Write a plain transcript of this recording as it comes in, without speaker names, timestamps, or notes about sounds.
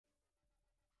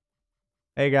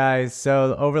Hey guys,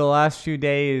 so over the last few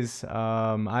days,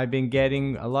 I've been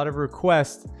getting a lot of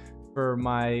requests for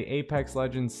my Apex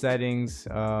Legends settings.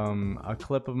 A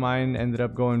clip of mine ended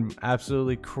up going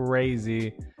absolutely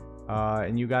crazy,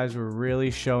 and you guys were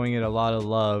really showing it a lot of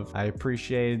love. I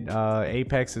appreciate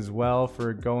Apex as well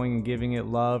for going and giving it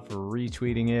love, for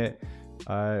retweeting it.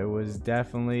 It was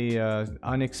definitely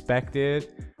unexpected,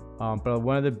 but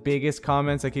one of the biggest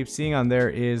comments I keep seeing on there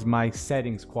is my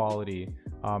settings quality.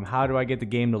 How do I get the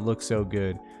game to look so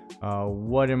good?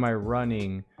 What am I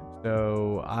running?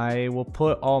 So I will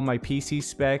put all my PC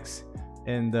specs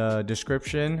in the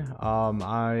description.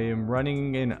 I am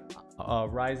running in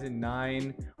Ryzen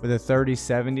 9 with a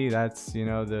 3070. That's, you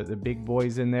know, the big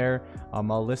boys in there.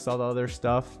 I'll list all the other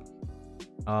stuff,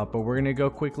 but we're gonna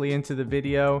go quickly into the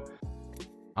video.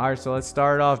 All right, so let's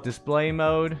start off. Display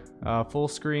mode, full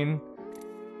screen.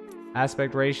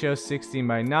 Aspect ratio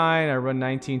 16:9. I run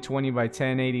 1920 by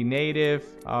 1080 native.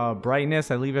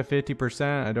 Brightness I leave at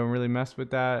 50%. I don't really mess with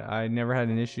that. I never had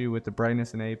an issue with the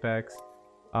brightness in Apex.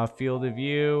 Field of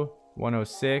view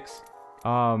 106.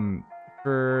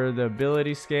 For the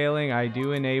ability scaling, I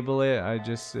do enable it. I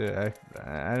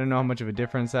don't know how much of a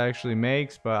difference that actually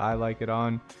makes, but I like it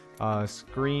on.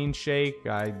 Screen shake,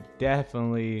 I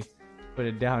definitely put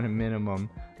it down to minimum.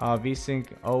 VSync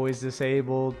always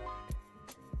disabled.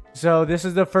 So this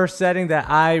is the first setting that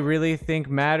I really think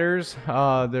matters,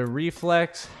 the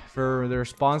reflex for the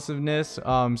responsiveness.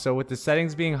 So with the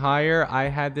settings being higher, I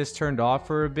had this turned off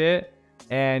for a bit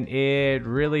and it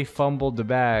really fumbled the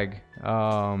bag.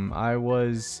 I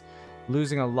was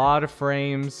losing a lot of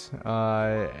frames.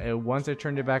 Once I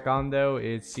turned it back on though,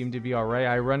 it seemed to be all right.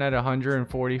 I run at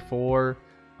 144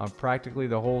 practically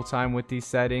the whole time with these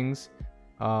settings.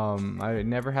 I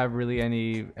never have really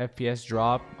any FPS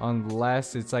drop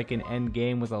unless it's like an end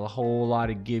game with a whole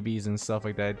lot of gibbies and stuff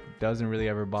like that. It doesn't really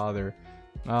ever bother.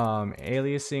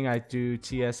 Aliasing, I do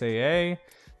TSAA.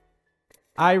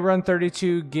 I run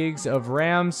 32 gigs of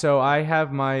RAM, so I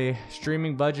have my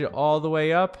streaming budget all the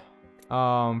way up.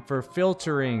 For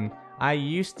filtering, I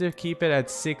used to keep it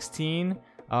at 16,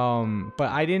 but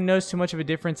I didn't notice too much of a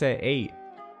difference at 8.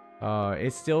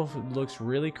 It still looks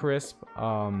really crisp.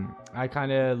 I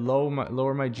kind of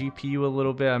lower my GPU a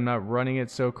little bit. I'm not running it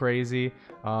so crazy.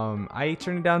 I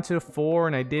turned it down to 4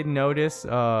 and I did notice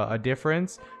a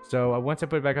difference. So once I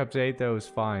put it back up to 8, that was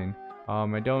fine.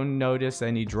 I don't notice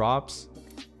any drops.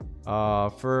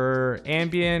 For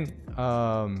ambient,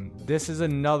 this is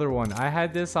another one. I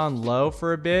had this on low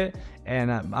for a bit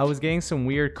and I was getting some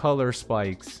weird color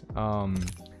spikes,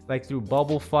 like through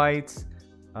bubble fights,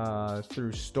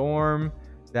 through storm,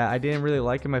 that I didn't really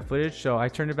like in my footage, so I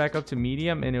turned it back up to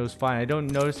medium and it was fine. I don't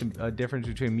notice a difference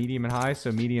between medium and high, so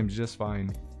medium's just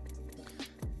fine.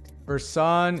 For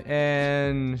sun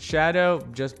and shadow,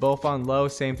 just both on low,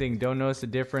 same thing. Don't notice a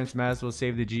difference. Might as well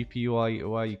save the GPU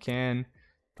while you can.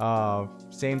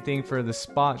 Same thing for the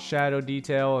spot shadow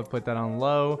detail. I put that on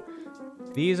low.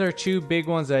 These are two big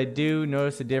ones. I do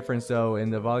notice a difference though in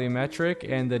the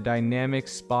volumetric and the dynamic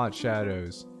spot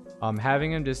shadows.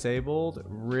 Having them disabled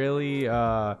really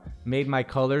made my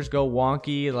colors go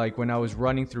wonky, like when I was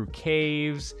running through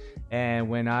caves and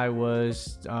when I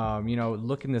was you know,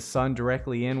 looking the sun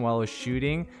directly in while I was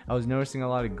shooting. I was noticing a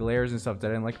lot of glares and stuff that I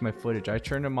didn't like in my footage. I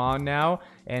turned them on now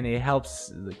and it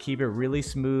helps keep it really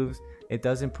smooth. It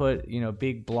doesn't put, you know,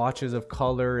 big blotches of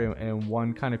color in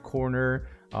one kind of corner.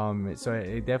 So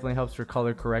it definitely helps for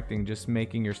color correcting, just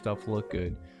making your stuff look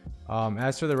good.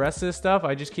 As for the rest of this stuff,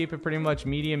 I just keep it pretty much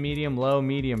medium, medium, low,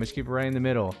 medium. I just keep it right in the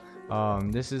middle.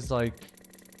 This is like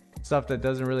stuff that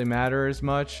doesn't really matter as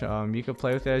much. You can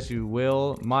play with it as you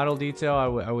will. Model detail,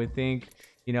 I would think,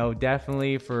 you know,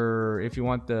 definitely for if you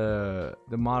want the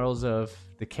models of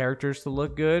the characters to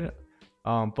look good.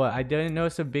 But I didn't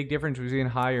notice a big difference between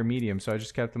high or medium, so I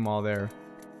just kept them all there.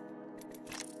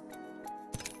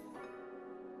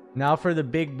 Now for the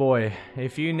big boy.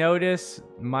 If you notice,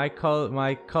 my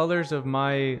colors of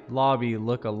my lobby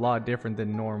look a lot different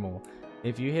than normal.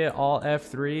 If you hit Alt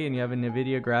F3 and you have a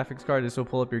Nvidia graphics card, this will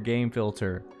pull up your game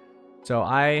filter. So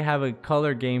I have a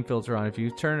color game filter on. If you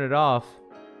turn it off,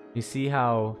 you see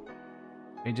how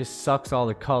it just sucks all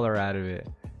the color out of it.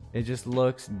 It just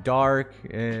looks dark.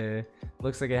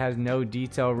 Looks like it has no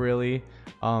detail really.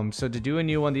 So to do a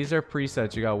new one, these are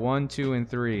presets. You got 1, 2, and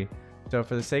 3. So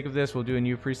for the sake of this, we'll do a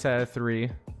new preset of 3.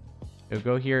 You'll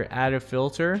go here, add a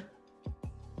filter,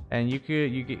 and you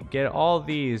could get all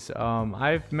these.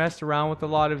 I've messed around with a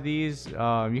lot of these.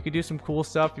 You could do some cool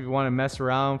stuff if you want to mess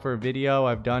around for a video.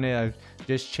 I've done it. I've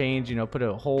just changed, you know, put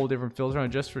a whole different filter on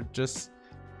just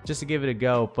to give it a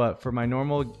go. But for my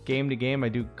normal game to game, I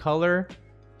do color,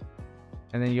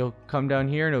 and then you'll come down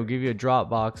here and it'll give you a drop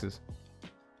boxes.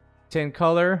 Tint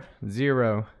color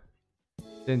 0,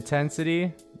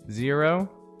 intensity 0.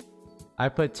 I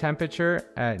put temperature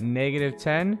at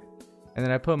 -10, and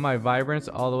then I put my vibrance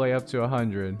all the way up to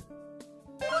 100.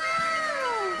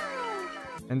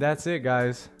 And that's it,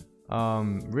 guys.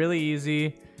 Really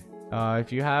easy.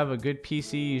 If you have a good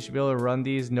PC, you should be able to run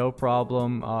these no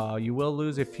problem. You will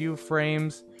lose a few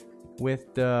frames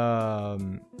with the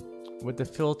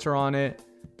filter on it.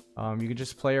 You can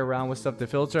just play around with stuff. The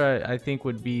filter, I think,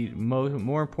 would be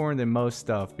more important than most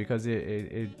stuff because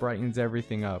it brightens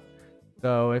everything up.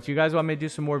 So if you guys want me to do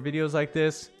some more videos like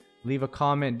this, leave a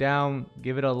comment down,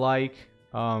 give it a like,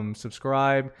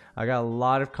 subscribe. I got a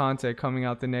lot of content coming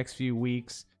out the next few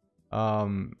weeks,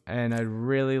 and I'd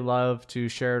really love to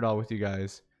share it all with you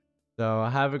guys. So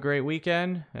have a great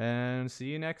weekend and see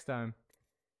you next time.